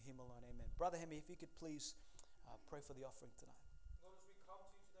Brother Hemi, if you could please pray for the offering tonight. Lord, as we come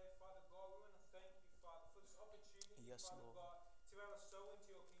to you today, Father God, we want to thank you, Father, for this opportunity, Yes, Father Lord. God, to be able to sow into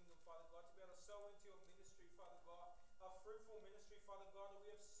your kingdom, Father God, to be able to sow into your ministry, Father God, our fruitful ministry, Father God, that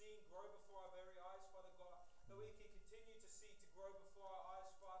we have seen grow before our very eyes, Father God, that we can continue to see to grow before our eyes,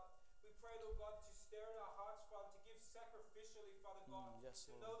 Father. We pray, Lord God, that you stir in our hearts, Father, to give sacrificially, Father God, Yes,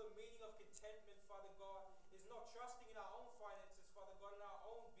 to Lord. know the meaning of contentment, Father God, is not trusting in our own finances, Father God, in our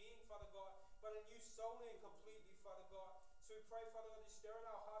own being, Father God, but in you solely and completely, Father God. So we pray, Father God, to stir in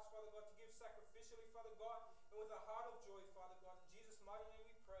our hearts, Father God, to give sacrificially, Father God, and with a heart of joy, Father God. In Jesus' mighty name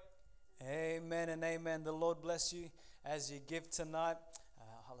we pray. Amen and amen. The Lord bless you as you give tonight.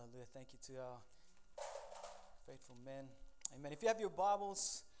 Hallelujah. Thank you to our faithful men. Amen. If you have your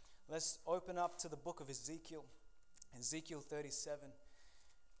Bibles, let's open up to the book of Ezekiel. Ezekiel 37.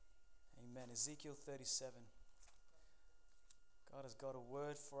 Amen. Ezekiel 37. God has got a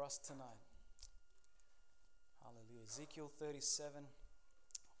word for us tonight. Hallelujah. Ezekiel 37.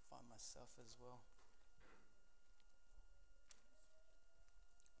 I'll find myself as well.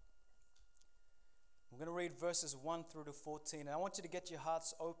 I'm going to read verses 1 through to 14. And I want you to get your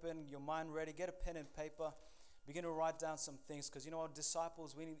hearts open, your mind ready, get a pen and paper. Begin to write down some things, because you know what,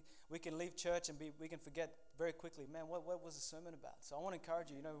 disciples, we can leave church and we can forget very quickly, man, what was the sermon about? So I want to encourage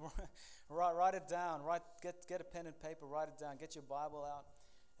you, write it down, get a pen and paper, write it down, get your Bible out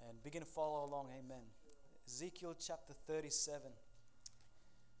and begin to follow along. Amen. Ezekiel chapter 37.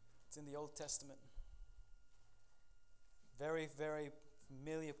 It's in the Old Testament. Very, very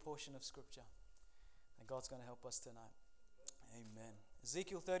familiar portion of Scripture. And God's going to help us tonight. Amen.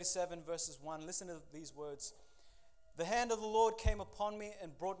 Ezekiel 37 verses 1. Listen to these words. The hand of the Lord came upon me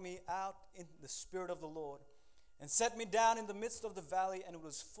and brought me out in the spirit of the Lord and set me down in the midst of the valley, and it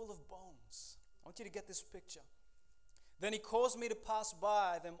was full of bones. I want you to get this picture. Then he caused me to pass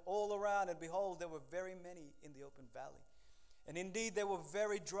by them all around, and behold, there were very many in the open valley. And indeed they were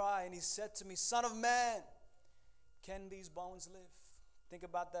very dry. And he said to me, Son of man, can these bones live? Think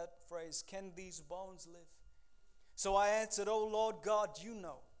about that phrase, can these bones live? So I answered, O Lord God, you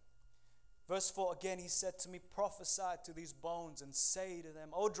know. Verse 4, again he said to me, prophesy to these bones and say to them,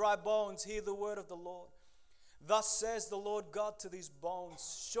 O dry bones, hear the word of the Lord. Thus says the Lord God to these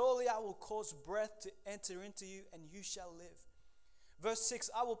bones, surely I will cause breath to enter into you, and you shall live. Verse 6,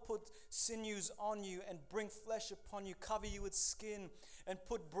 I will put sinews on you and bring flesh upon you, cover you with skin, and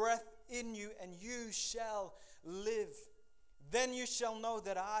put breath in you, and you shall live. Then you shall know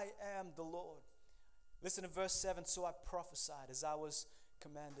that I am the Lord. Listen to verse 7. So I prophesied as I was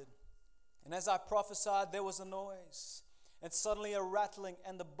commanded. And as I prophesied, there was a noise, and suddenly a rattling,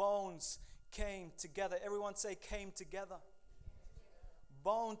 and the bones came together. Everyone say, came together.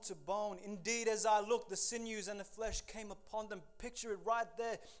 Bone to bone. Indeed, as I looked, the sinews and the flesh came upon them. Picture it right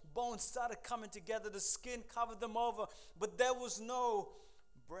there. Bones started coming together. The skin covered them over, but there was no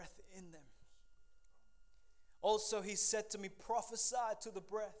breath in them. Also, he said to me, prophesy to the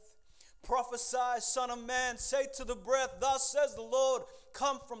breath. Prophesy, son of man, say to the breath, thus says the Lord,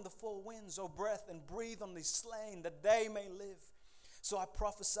 come from the four winds, O breath, and breathe on these slain, that they may live. So I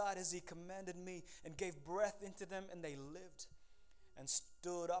prophesied as he commanded me, and gave breath into them, and they lived, and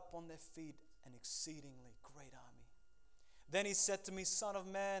stood up on their feet, an exceedingly great army. Then he said to me, Son of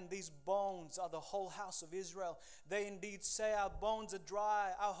man, these bones are the whole house of Israel. They indeed say, our bones are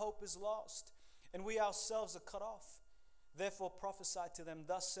dry, our hope is lost, and we ourselves are cut off. Therefore prophesy to them,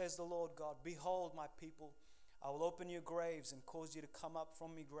 thus says the Lord God, behold my people, I will open your graves and cause you to come up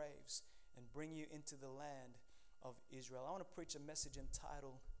from your graves and bring you into the land of Israel. I want to preach a message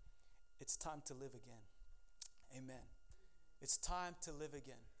entitled, It's Time to Live Again. Amen. It's time to live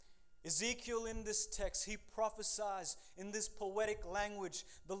again. Ezekiel, in this text, he prophesies in this poetic language.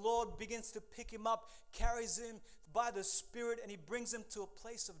 The Lord begins to pick him up, carries him by the Spirit, and he brings him to a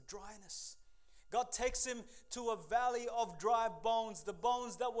place of dryness. God takes him to a valley of dry bones, the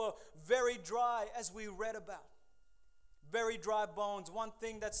bones that were very dry, as we read about. Very dry bones. One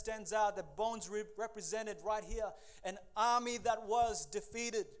thing that stands out, that bones represented right here, an army that was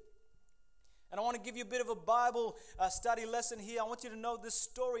defeated. And I want to give you a bit of a Bible study lesson here. I want you to know this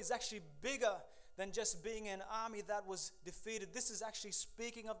story is actually bigger than just being an army that was defeated. This is actually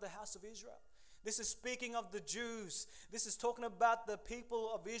speaking of the house of Israel. This is speaking of the Jews. This is talking about the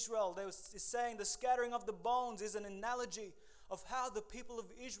people of Israel. It's saying the scattering of the bones is an analogy of how the people of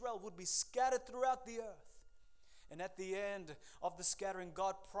Israel would be scattered throughout the earth. And at the end of the scattering,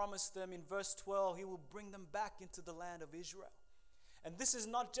 God promised them in verse 12, he will bring them back into the land of Israel. And this is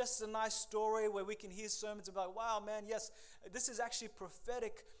not just a nice story where we can hear sermons about, wow, man, yes, this is actually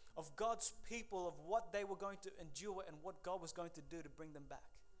prophetic of God's people, of what they were going to endure and what God was going to do to bring them back.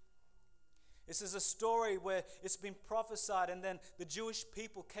 This is a story where it's been prophesied, and then the Jewish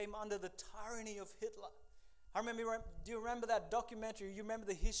people came under the tyranny of Hitler. Do you remember that documentary? You remember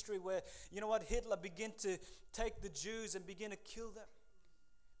the history where, Hitler began to take the Jews and begin to kill them.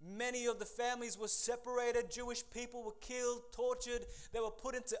 Many of the families were separated. Jewish people were killed, tortured. They were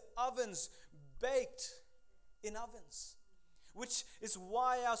put into ovens, baked in ovens, which is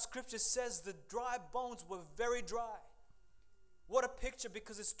why our scripture says the dry bones were very dry. What a picture,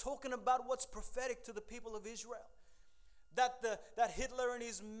 because it's talking about what's prophetic to the people of Israel. That Hitler and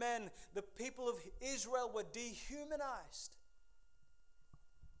his men, the people of Israel, were dehumanized.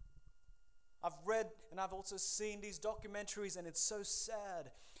 I've read and I've also seen these documentaries, and it's so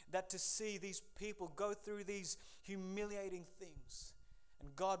sad that to see these people go through these humiliating things.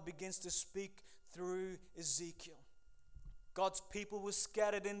 And God begins to speak through Ezekiel. God's people were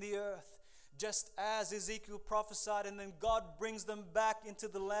scattered in the earth, just as Ezekiel prophesied, and then God brings them back into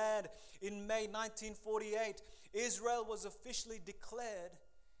the land. In May 1948, Israel was officially declared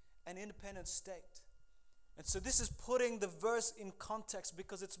an independent state. And so this is putting the verse in context,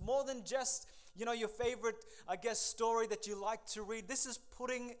 because it's more than just, your favorite, story that you like to read. This is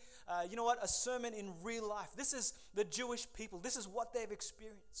putting, a sermon in real life. This is the Jewish people. This is what they've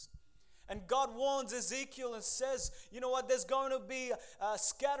experienced. And God warns Ezekiel and says, there's going to be a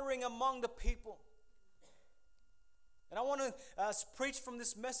scattering among the people. And I want to preach from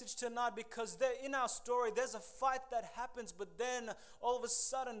this message tonight, because in our story, there's a fight that happens, but then all of a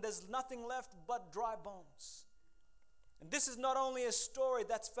sudden, there's nothing left but dry bones. And this is not only a story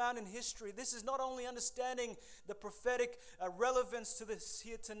that's found in history. This is not only understanding the prophetic relevance to this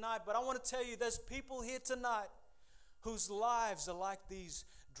here tonight, but I want to tell you, there's people here tonight whose lives are like these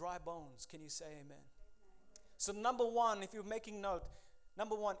dry bones. Can you say amen? So number one, if you're making note,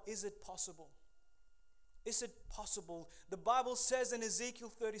 is it possible? Is it possible? The Bible says in Ezekiel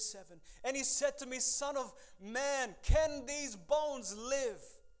 37, and he said to me, Son of man, can these bones live?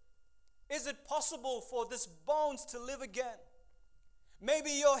 Is it possible for these bones to live again?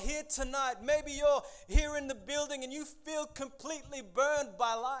 Maybe you're here tonight. Maybe you're here in the building and you feel completely burned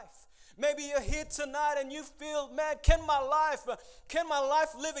by life. Maybe you're here tonight and you feel, man, can my life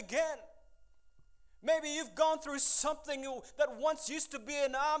live again? Maybe you've gone through something that once used to be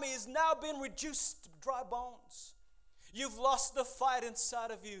an army is now been reduced to dry bones. You've lost the fight inside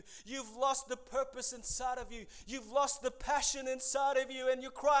of you. You've lost the purpose inside of you. You've lost the passion inside of you, and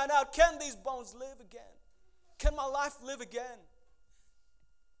you're crying out, can these bones live again? Can my life live again?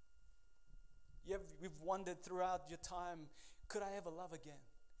 You've wondered throughout your time, could I ever love again?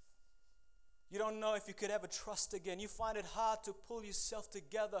 You don't know if you could ever trust again. You find it hard to pull yourself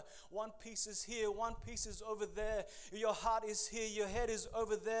together. One piece is here, one piece is over there. Your heart is here, your head is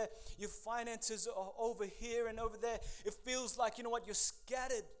over there. Your finances are over here and over there. It feels like, you're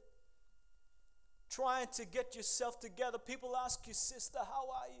scattered. Trying to get yourself together. People ask you, sister, how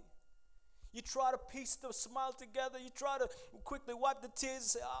are you? You try to piece the smile together. You try to quickly wipe the tears and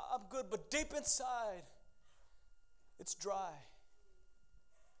say, I'm good. But deep inside, it's dry.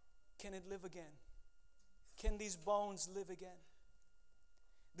 Can it live again? Can these bones live again?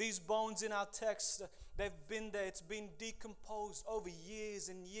 These bones in our text, they've been there. It's been decomposed over years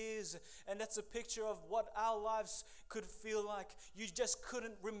and years. And that's a picture of what our lives could feel like. You just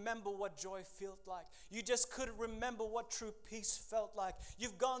couldn't remember what joy felt like. You just couldn't remember what true peace felt like.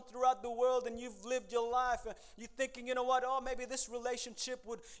 You've gone throughout the world and you've lived your life. You're thinking, maybe this relationship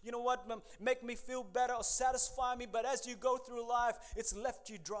would, make me feel better or satisfy me. But as you go through life, it's left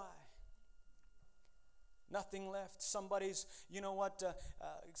you dry. Nothing left. Somebody's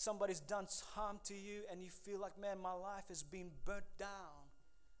done harm to you, and you feel like, man, my life has been burnt down,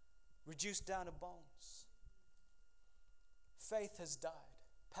 reduced down to bones. Faith has died.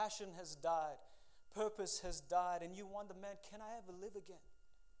 Passion has died. Purpose has died. And you wonder, man, can I ever live again?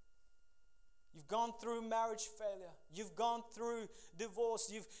 You've gone through marriage failure. You've gone through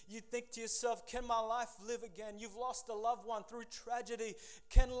divorce. You think to yourself, can my life live again? You've lost a loved one through tragedy.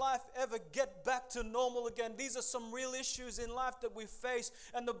 Can life ever get back to normal again? These are some real issues in life that we face.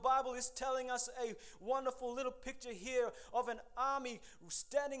 And the Bible is telling us a wonderful little picture here of an army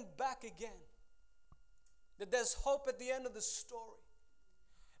standing back again. That there's hope at the end of the story.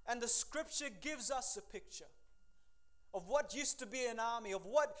 And the scripture gives us a picture of what used to be an army, of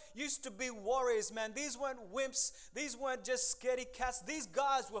what used to be warriors, man. These weren't wimps. These weren't just scaredy cats. These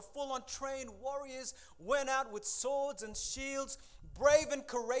guys were full-on trained warriors, went out with swords and shields, brave and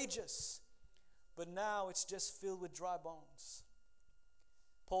courageous. But now it's just filled with dry bones.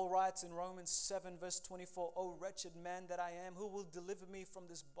 Paul writes in Romans 7 verse 24, "O wretched man that I am, who will deliver me from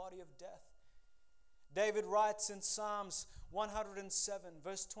this body of death?" David writes in Psalms 107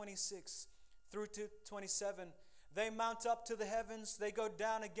 verse 26, through to 27. They mount up to the heavens, they go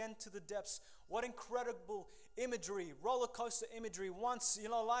down again to the depths. What incredible imagery, roller coaster imagery. Once,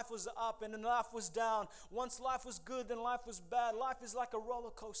 life was up and then life was down. Once life was good, then life was bad. Life is like a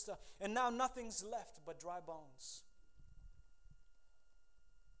roller coaster. And now nothing's left but dry bones.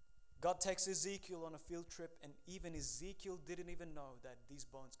 God takes Ezekiel on a field trip, and even Ezekiel didn't even know that these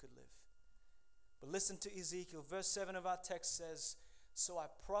bones could live. But listen to Ezekiel. Verse 7 of our text says, "So I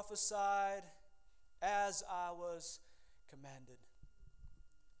prophesied as I was commanded."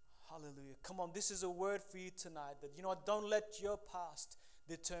 Hallelujah. Come on, this is a word for you tonight that, don't let your past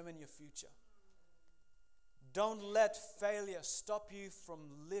determine your future. Don't let failure stop you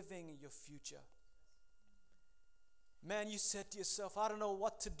from living your future. Man, you said to yourself, I don't know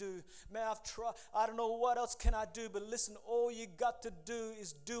what to do. Man, I've tried. I don't know what else can I do. But listen, all you got to do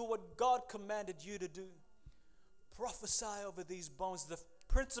is do what God commanded you to do. Prophesy over these bones. The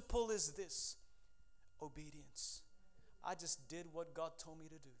principle is this: obedience. I just did what God told me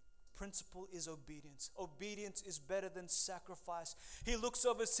to do. Principle is obedience. Obedience is better than sacrifice. He looks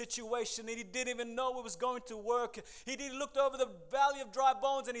over a situation and he didn't even know it was going to work. He looked over the valley of dry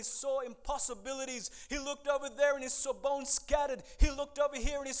bones and he saw impossibilities. He looked over there and he saw bones scattered. He looked over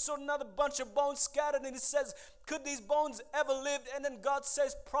here and he saw another bunch of bones scattered, and he says, could these bones ever live? And then God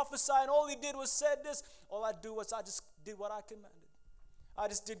says, prophesy. And all he did was said this. All I do was I just did what I commanded. I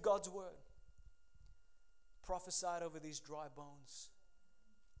just did God's word. Prophesied over these dry bones.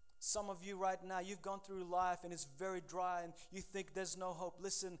 Some of you right now, you've gone through life and it's very dry and you think there's no hope.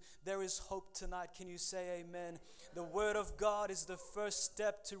 Listen, there is hope tonight. Can you say amen? The word of God is the first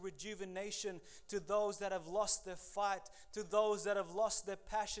step to rejuvenation, to those that have lost their fight, to those that have lost their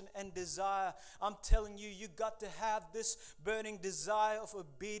passion and desire. I'm telling you, you got to have this burning desire of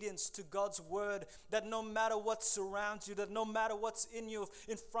obedience to God's word, that no matter what surrounds you, that no matter what's in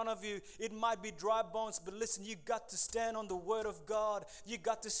front of you, it might be dry bones, but listen, you got to stand on the word of God. You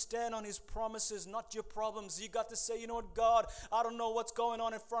got to stand on his promises, not your problems. You got to say, you know what, God, I don't know what's going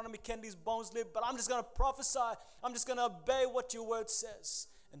on in front of me. Can these bones live? But I'm just going to prophesy. I'm just going to obey what your word says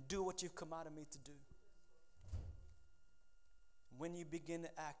and do what you've commanded me to do. When you begin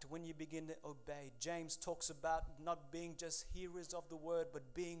to act, when you begin to obey, James talks about not being just hearers of the word,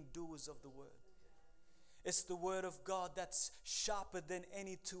 but being doers of the word. It's the word of God that's sharper than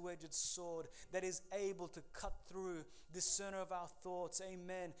any two-edged sword, that is able to cut through, discerner of our thoughts.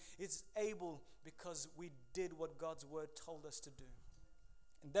 Amen. It's able because we did what God's word told us to do.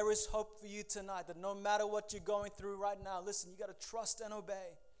 And there is hope for you tonight, that no matter what you're going through right now, listen, you got to trust and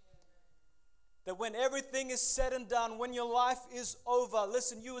obey. That when everything is said and done, when your life is over,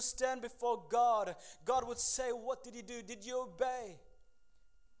 listen, you will stand before God. God would say, what did you do? Did you obey?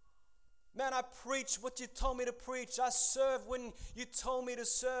 Man, I preached what you told me to preach. I served when you told me to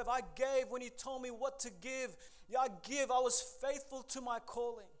serve. I gave when you told me what to give. I was faithful to my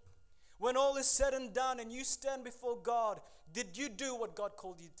calling. When all is said and done and you stand before God, did you do what God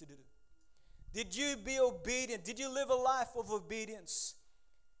called you to do? Did you be obedient? Did you live a life of obedience?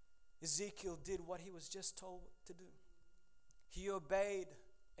 Ezekiel did what he was just told to do. He obeyed.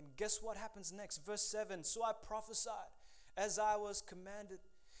 And guess what happens next? Verse 7, so I prophesied as I was commanded.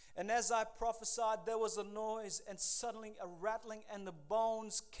 And as I prophesied, there was a noise and suddenly a rattling, and the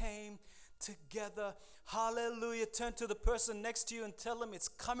bones came together. Hallelujah. Turn to the person next to you and tell them it's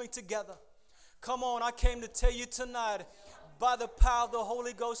coming together. Come on, I came to tell you tonight, by the power of the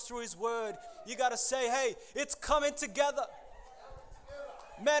Holy Ghost through his word, you got to say, hey, it's coming together.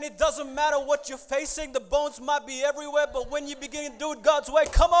 Man, it doesn't matter what you're facing. The bones might be everywhere, but when you begin to do it God's way,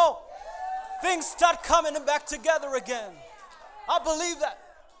 come on, things start coming back together again. I believe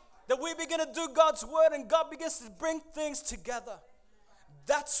that we begin to do God's word and God begins to bring things together.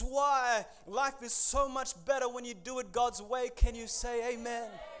 That's why life is so much better when you do it God's way. Can you say amen?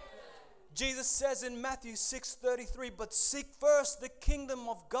 Jesus says in Matthew 6:33, but seek first the kingdom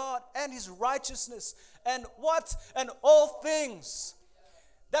of God and his righteousness, and what? And all things.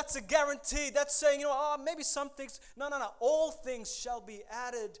 That's a guarantee. That's saying, maybe some things. No. All things shall be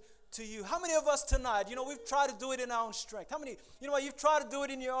added to you. How many of us tonight, we've tried to do it in our own strength? How many, you've tried to do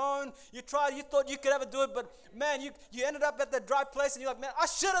it in your own, you thought you could ever do it, but man, you ended up at that dry place and you're like, man, I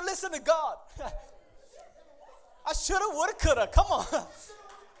should have listened to God. I should have, would have, could have. Come on.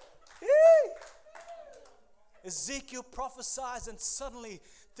 Ezekiel prophesies and suddenly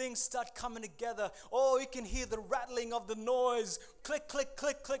things start coming together. Oh, you can hear the rattling of the noise. Click, click,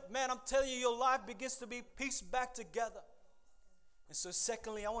 click, click. Man, I'm telling you, your life begins to be pieced back together. And so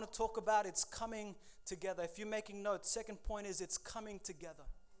secondly, I want to talk about it's coming together. If you're making notes, second point is it's coming together.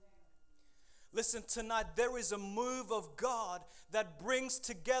 Listen, tonight there is a move of God that brings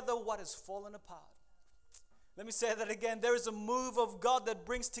together what has fallen apart. Let me say that again. There is a move of God that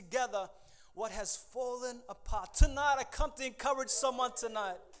brings together what has fallen apart. Tonight, I come to encourage someone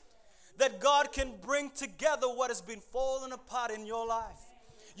tonight that God can bring together what has been fallen apart in your life.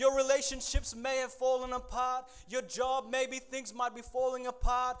 Your relationships may have fallen apart. Your job, maybe things might be falling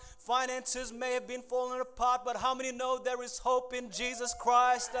apart. Finances may have been falling apart. But how many know there is hope in Jesus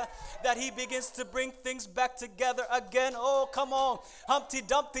Christ, that He begins to bring things back together again? Oh, come on. Humpty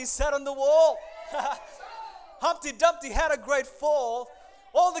Dumpty sat on the wall. Humpty Dumpty had a great fall.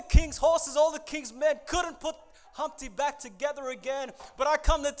 All the king's horses, all the king's men couldn't put Humpty back together again. But I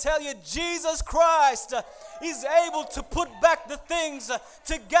come to tell you, Jesus Christ is able to put back the things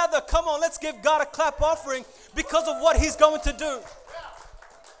together. Come on, let's give God a clap offering because of what He's going to do.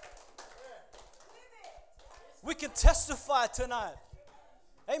 We can testify tonight.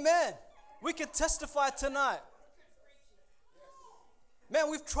 Amen. We can testify tonight. Man,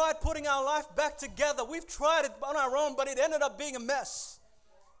 we've tried putting our life back together. We've tried it on our own, but it ended up being a mess.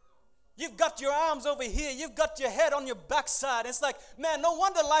 You've got your arms over here. You've got your head on your backside. It's like, man, no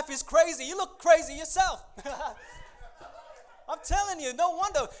wonder life is crazy. You look crazy yourself. I'm telling you, no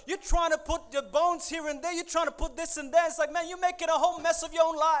wonder. You're trying to put your bones here and there. You're trying to put this and that. It's like, man, you're making a whole mess of your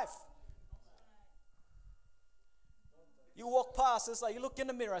own life. You walk past, it's like, you look in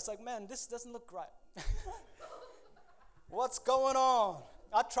the mirror. It's like, man, this doesn't look right. What's going on?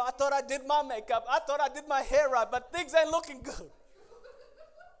 I thought I did my makeup. I thought I did my hair right, but things ain't looking good.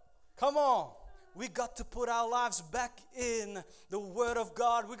 Come on. We got to put our lives back in the Word of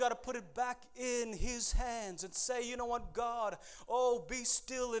God. We got to put it back in His hands and say, you know what, God? Oh, be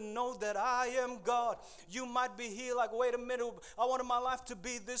still and know that I am God. You might be here like, wait a minute, I wanted my life to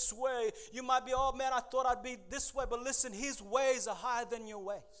be this way. You might be, oh man, I thought I'd be this way. But listen, His ways are higher than your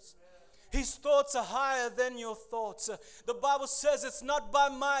ways. His thoughts are higher than your thoughts. The Bible says it's not by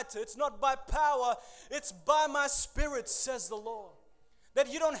might, it's not by power, it's by my Spirit, says the Lord. That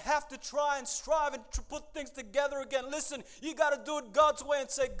you don't have to try and strive and put things together again. Listen, you got to do it God's way and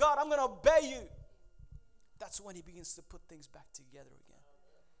say, God, I'm going to obey you. That's when He begins to put things back together again.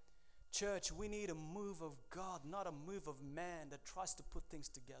 Church, we need a move of God, not a move of man that tries to put things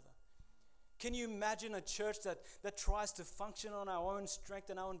together. Can you imagine a church that tries to function on our own strength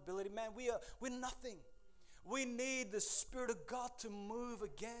and our own ability? Man, we're nothing. We need the Spirit of God to move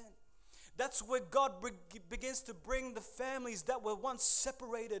again. That's where God begins to bring the families that were once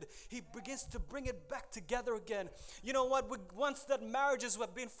separated. He begins to bring it back together again. You know what? Once that marriages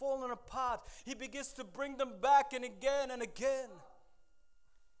have been falling apart, He begins to bring them back and again and again.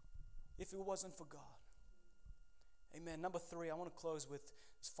 If it wasn't for God. Amen. Number 3, I want to close with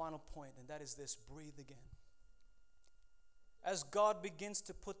this final point, and that is this: breathe again. As God begins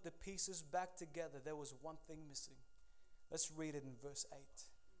to put the pieces back together, there was one thing missing. Let's read it in verse 8.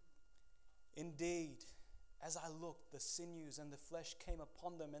 Indeed, as I looked, the sinews and the flesh came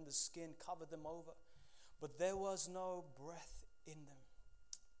upon them, and the skin covered them over, but there was no breath in them.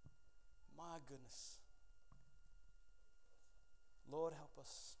 My goodness. Lord, help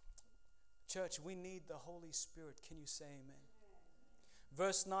us. Church, we need the Holy Spirit. Can you say amen?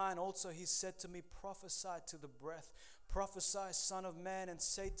 Verse 9, also He said to me, prophesy to the breath. Prophesy, Son of man, and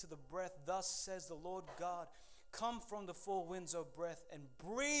say to the breath, thus says the Lord God, come from the four winds, O breath, and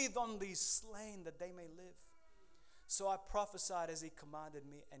breathe on these slain that they may live. So I prophesied as He commanded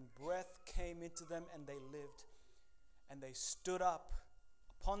me, and breath came into them, and they lived. And they stood up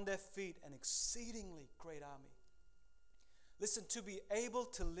upon their feet, an exceedingly great army. Listen, to be able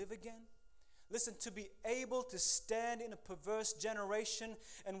to live again, listen, to be able to stand in a perverse generation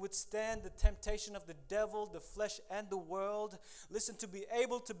and withstand the temptation of the devil, the flesh, and the world. Listen, to be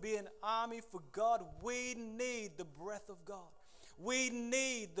able to be an army for God, we need the breath of God. We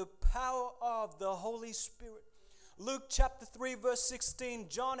need the power of the Holy Spirit. Luke chapter 3 verse 16,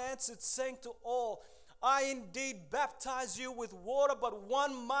 John answered, saying to all, I indeed baptize you with water, but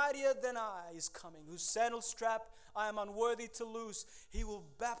one mightier than I is coming, whose sandal strap I am unworthy to loose. He will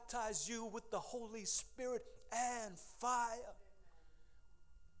baptize you with the Holy Spirit and fire.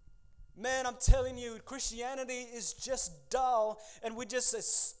 Man, I'm telling you, Christianity is just dull, and we're just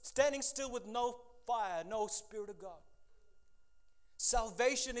standing still with no fire, no Spirit of God.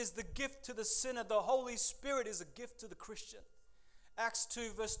 Salvation is the gift to the sinner. The Holy Spirit is a gift to the Christian. Acts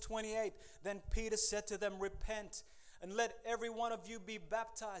 2 verse 28, then Peter said to them, repent and let every one of you be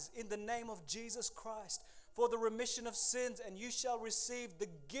baptized in the name of Jesus Christ for the remission of sins, and you shall receive the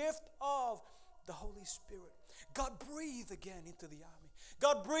gift of the Holy Spirit. God, breathe again into the army.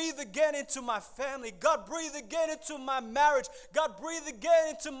 God, breathe again into my family. God, breathe again into my marriage. God, breathe again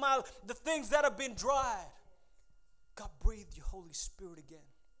into the things that have been dried. God, breathe your Holy Spirit again.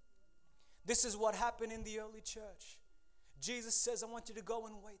 This is what happened in the early church. Jesus says, I want you to go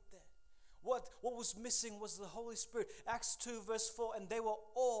and wait there. What was missing was the Holy Spirit. Acts 2 verse 4, and they were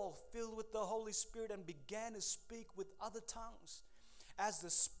all filled with the Holy Spirit and began to speak with other tongues as the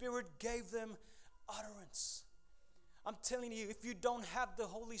Spirit gave them utterance. I'm telling you, if you don't have the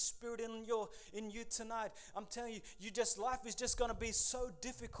Holy Spirit in you tonight, I'm telling you, life is just going to be so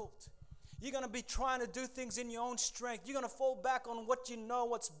difficult. You're going to be trying to do things in your own strength. You're going to fall back on what you know,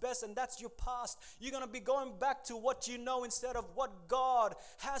 what's best, and that's your past. You're going to be going back to what you know instead of what God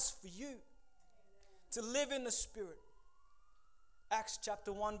has for you. To live in the Spirit. Acts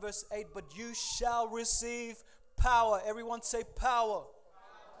chapter 1 verse 8, but you shall receive power. Everyone say power.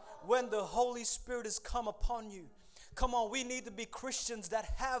 When the Holy Spirit has come upon you. Come on, we need to be Christians that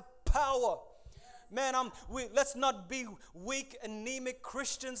have power. Man, let's not be weak, anemic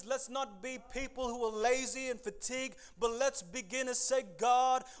Christians. Let's not be people who are lazy and fatigued. But let's begin to say,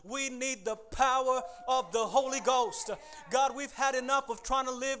 God, we need the power of the Holy Ghost. God, we've had enough of trying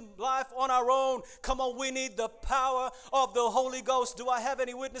to live life on our own. Come on, we need the power of the Holy Ghost. Do I have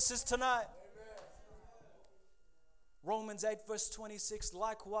any witnesses tonight? Romans 8 verse 26,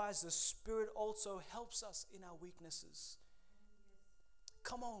 likewise the Spirit also helps us in our weaknesses.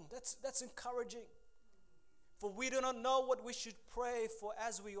 Come on, that's encouraging. For we do not know what we should pray for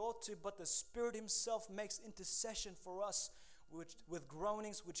as we ought to, but the Spirit Himself makes intercession for us with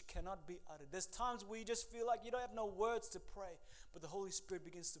groanings which cannot be uttered. There's times where you just feel like you don't have no words to pray, but the Holy Spirit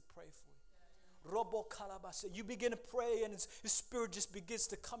begins to pray for you. Robo kalabase. You begin to pray and His Spirit just begins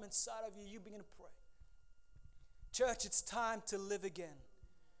to come inside of you. You begin to pray. Church, it's time to live again.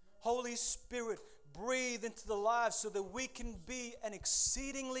 Holy Spirit, breathe into the lives so that we can be an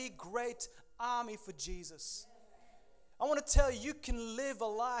exceedingly great army for Jesus. I want to tell you, you can live a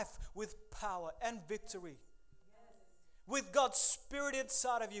life with power and victory. With God's Spirit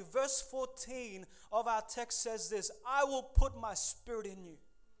inside of you. Verse 14 of our text says this, I will put my Spirit in you,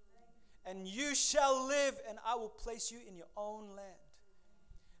 and you shall live, and I will place you in your own land.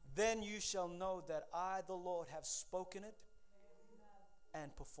 Then you shall know that I, the Lord, have spoken it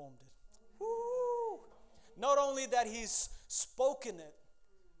and performed it. Woo! Not only that He's spoken it,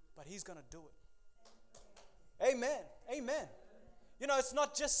 but He's going to do it. Amen. Amen. You know, it's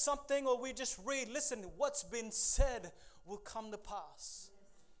not just something or we just read. Listen, what's been said will come to pass.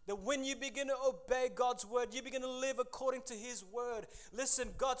 That when you begin to obey God's word, you begin to live according to His word. Listen,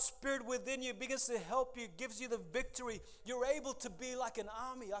 God's Spirit within you begins to help you, gives you the victory. You're able to be like an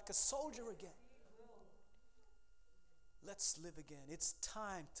army, like a soldier again. Let's live again. It's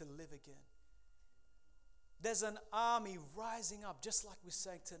time to live again. There's an army rising up, just like we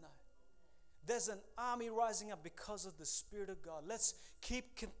sang tonight. There's an army rising up because of the Spirit of God. Let's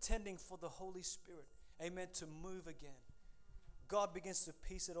keep contending for the Holy Spirit. Amen. To move again. God begins to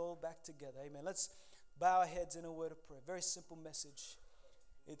piece it all back together. Amen. Let's bow our heads in a word of prayer. Very simple message.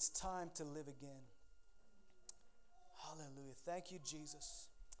 It's time to live again. Hallelujah. Thank you, Jesus.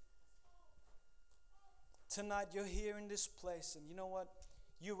 Tonight you're here in this place, and you know what?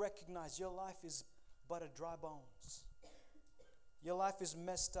 You recognize your life is but a dry bones. Your life is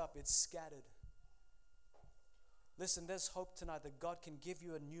messed up. It's scattered. Listen, there's hope tonight that God can give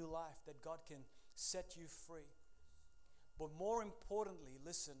you a new life, that God can set you free. But more importantly,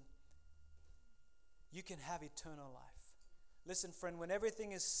 listen, you can have eternal life. Listen, friend, when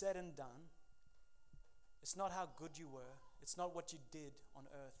everything is said and done, it's not how good you were. It's not what you did on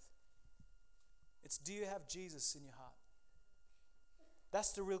earth. It's, do you have Jesus in your heart?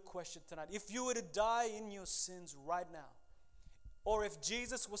 That's the real question tonight. If you were to die in your sins right now, or if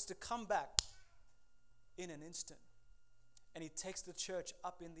Jesus was to come back in an instant and He takes the church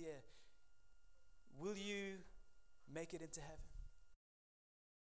up in the air, will you make it into heaven?